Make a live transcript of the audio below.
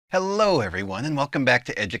Hello everyone and welcome back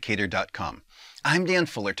to Educator.com. I'm Dan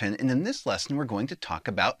Fullerton and in this lesson we're going to talk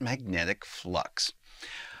about magnetic flux.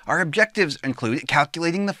 Our objectives include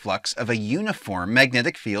calculating the flux of a uniform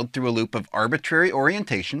magnetic field through a loop of arbitrary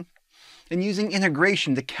orientation and using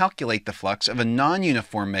integration to calculate the flux of a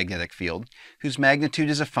non-uniform magnetic field whose magnitude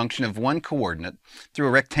is a function of one coordinate through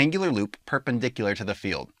a rectangular loop perpendicular to the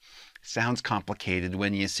field. Sounds complicated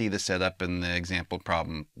when you see the setup and the example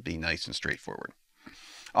problem be nice and straightforward.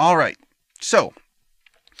 All right, so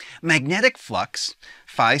magnetic flux,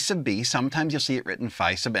 phi sub b, sometimes you'll see it written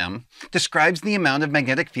phi sub m, describes the amount of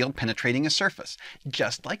magnetic field penetrating a surface,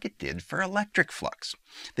 just like it did for electric flux.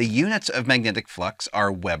 The units of magnetic flux are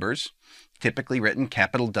Webers, typically written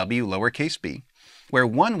capital W lowercase b, where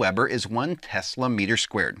 1 Weber is 1 Tesla meter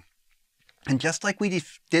squared. And just like we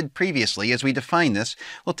did previously, as we define this,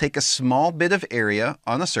 we'll take a small bit of area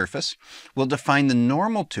on a surface, we'll define the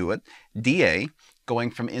normal to it, dA, going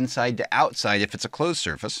from inside to outside if it's a closed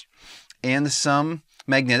surface, and some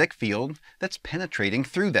magnetic field that's penetrating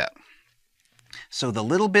through that. So the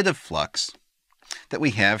little bit of flux that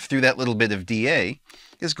we have through that little bit of dA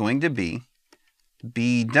is going to be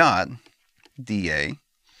B dot dA,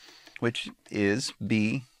 which is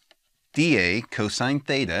B dA cosine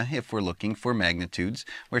theta if we're looking for magnitudes,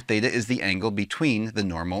 where theta is the angle between the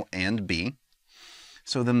normal and B.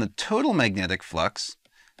 So then the total magnetic flux,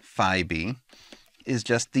 phi b, is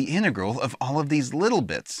just the integral of all of these little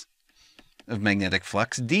bits of magnetic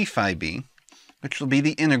flux, d phi b, which will be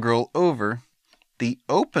the integral over the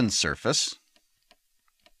open surface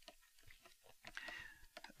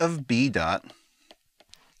of B dot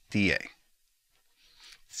dA.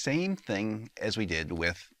 Same thing as we did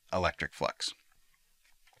with electric flux.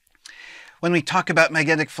 When we talk about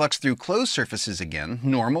magnetic flux through closed surfaces again,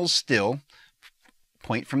 normals still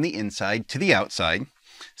point from the inside to the outside.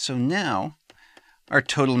 So now our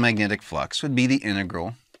total magnetic flux would be the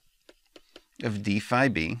integral of d phi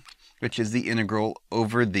b, which is the integral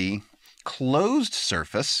over the closed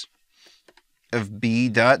surface of B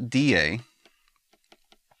dot dA,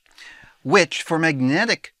 which for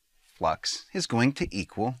magnetic flux is going to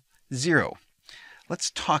equal 0.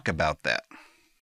 Let's talk about that.